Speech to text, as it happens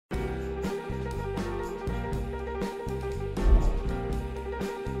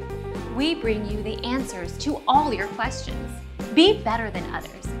we bring you the answers to all your questions. Be better than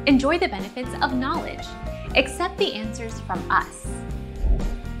others. Enjoy the benefits of knowledge. Accept the answers from us.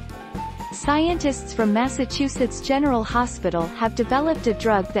 Scientists from Massachusetts General Hospital have developed a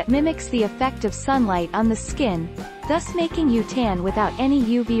drug that mimics the effect of sunlight on the skin, thus making you tan without any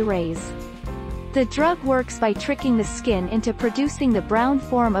UV rays. The drug works by tricking the skin into producing the brown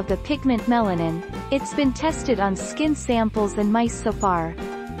form of the pigment melanin. It's been tested on skin samples and mice so far.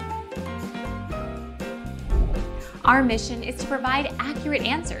 Our mission is to provide accurate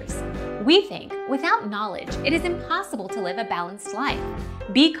answers. We think without knowledge, it is impossible to live a balanced life.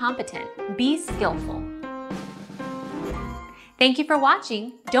 Be competent, be skillful. Thank you for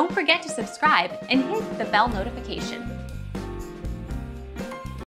watching. Don't forget to subscribe and hit the bell notification.